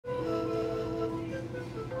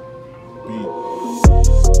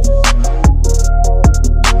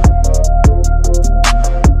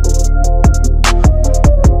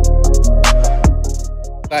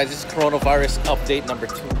Guys, this is coronavirus update number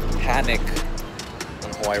 2. Panic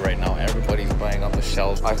in Hawaii right now. Everybody's buying on the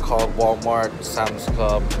shelves. I called Walmart, Sam's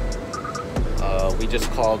Club. We just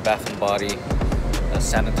called Bath and Body.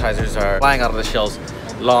 Sanitizers are flying out of the shelves.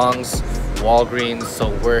 Longs, Walgreens. So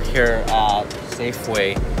we're here at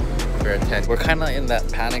Safeway. We're kind of in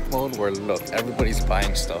that panic mode where look, everybody's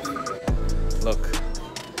buying stuff. Look,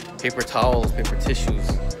 paper towels, paper tissues.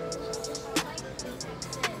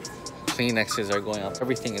 Kleenexes are going up.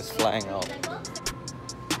 Everything is flying out.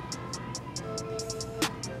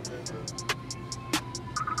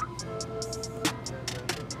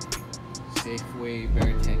 Safeway,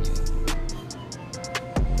 Beretania.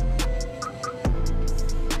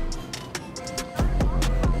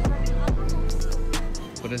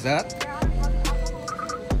 What is that?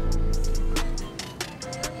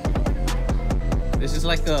 This is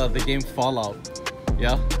like the game Fallout.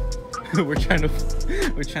 Yeah. we're trying to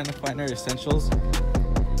find our essentials.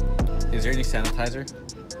 Is there any sanitizer?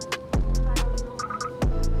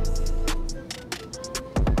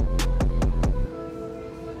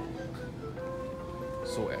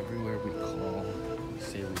 So everywhere we call,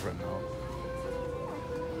 see we run out.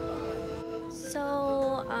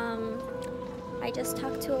 So I just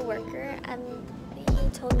talked to a worker and he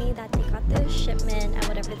told me that they got the shipment and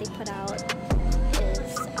whatever they put out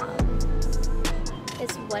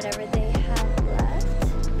is whatever they have left.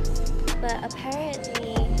 But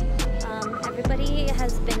apparently everybody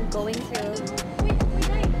has been going through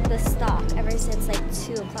the stock ever since like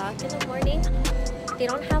 2 o'clock in the morning. They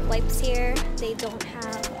don't have wipes here. They don't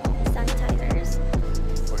have sanitizers.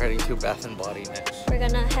 We're heading to Bath and Body next. We're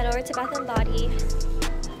gonna head over to Bath and Body.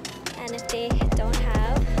 And if they don't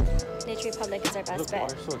have, Nature Republic is our best bet. Look,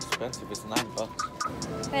 water's so expensive. It's $9.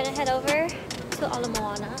 We're gonna head over to Ala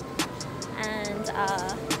Moana and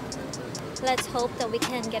let's hope that we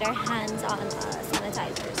can get our hands on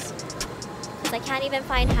sanitizers. Because I can't even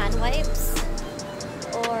find hand wipes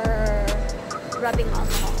or rubbing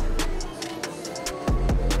alcohol.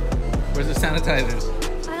 Where's the sanitizers?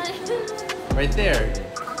 Right there.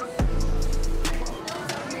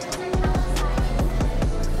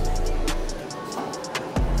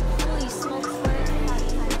 Holy smokes,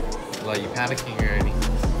 Well, you panicking already?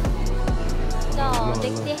 no, they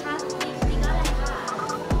gotta have.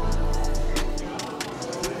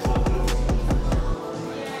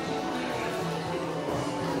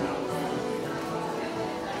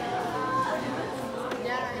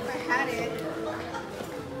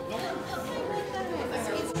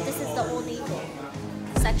 This is the only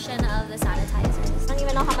section of the sanitizers. I don't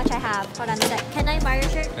even know how much I have. Hold on a sec. Can I borrow your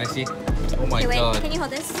shirt? Can I see? Oh my Okay, wait. god. Can you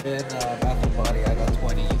hold this? In Bath and Body, I got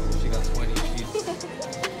 20. She got 20. She's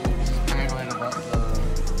paranoid about the...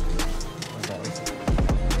 What's that?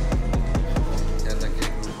 Yeah, that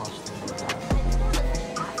kangaroo costume.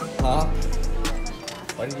 Huh?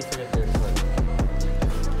 Why did you forget your foot?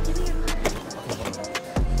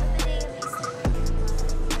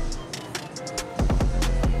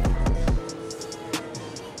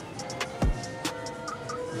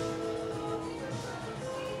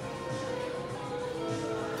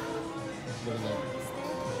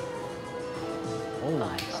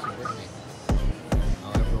 Oh, it's your birthday.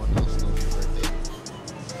 Now everyone else knows your birthday.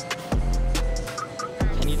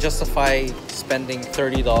 Can you justify spending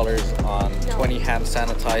 $30 on 20 hand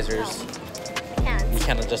sanitizers? I can't. You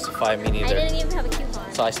cannot justify me I neither. didn't even have a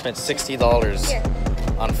coupon. So I spent $60 Here.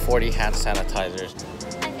 on 40 hand sanitizers.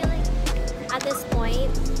 I feel like at this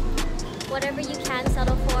point, whatever you can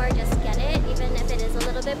settle for, just get it. Even if it is a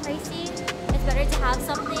little bit pricey, it's better to have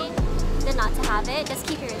something than not to have it. Just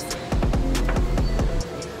keep your receipt.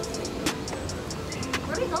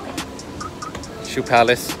 Where are we going? Shoe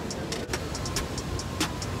Palace.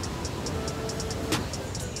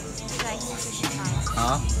 Guys, this is Shoe Palace.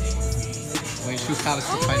 Huh? Wait, Shoe Palace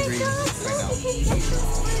to find green right now.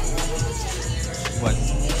 What?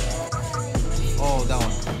 Oh, that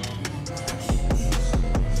one.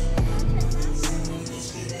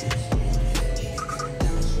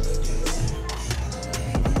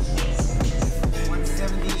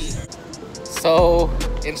 So,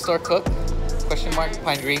 in-store cook, question mark,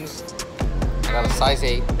 pine greens. I got a size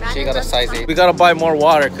 8, she got a size 8. We gotta buy more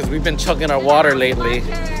water because we've been chugging our water lately.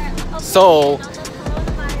 So,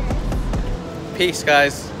 peace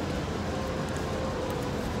guys.